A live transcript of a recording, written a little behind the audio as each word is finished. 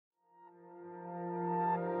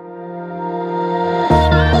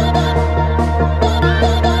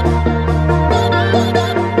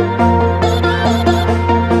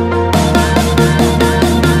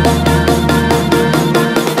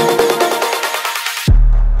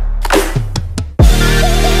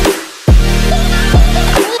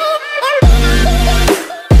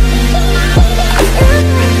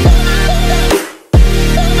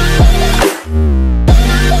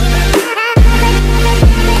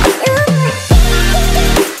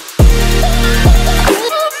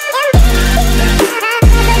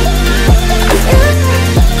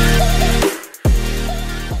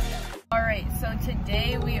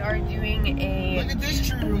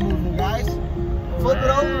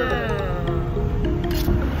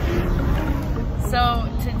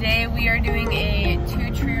we are doing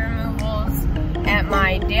 2 tree removals at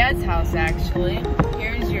my dad's house, actually.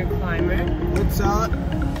 Here's your climber. What's up?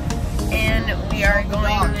 And we are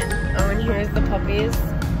going, oh, and here's the puppies.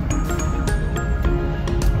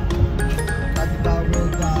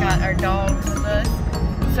 Got our dogs with us.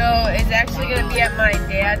 So it's actually going to be at my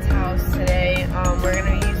dad's house today. We're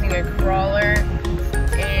going to be using a crawler.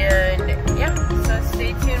 And yeah, so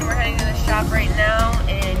stay tuned. We're heading to the shop right now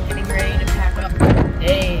and getting ready to pack up for the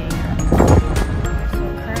day. So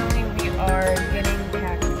currently we are getting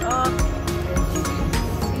packed up. As you can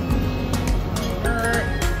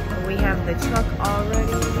see, we have the truck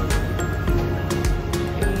already.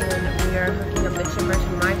 And we are hooking up the chippers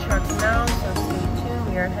from my truck now. So stay tuned.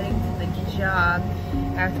 We are heading to the job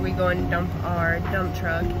after we go and dump our dump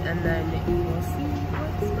truck, and then you will see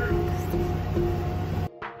what's next.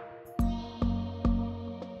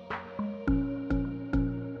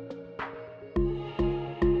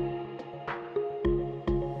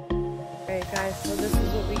 Alright guys, so this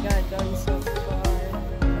is what we got done so far.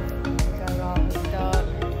 Got it all hooked up.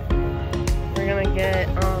 We're gonna get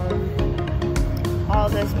all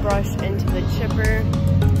this brushed into the chipper,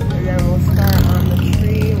 and then we'll start on the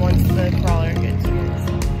tree once the crawler gets here.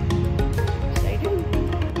 So stay tuned.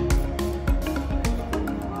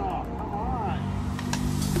 Oh, come on.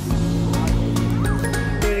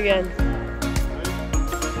 Do it again.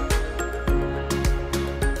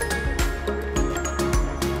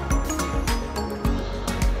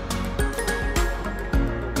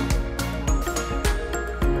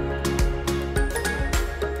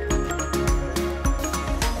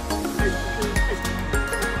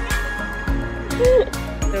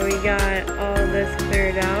 So we got all this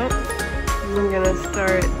cleared out. I'm gonna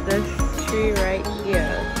start this tree right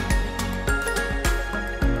here.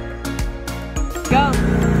 Go!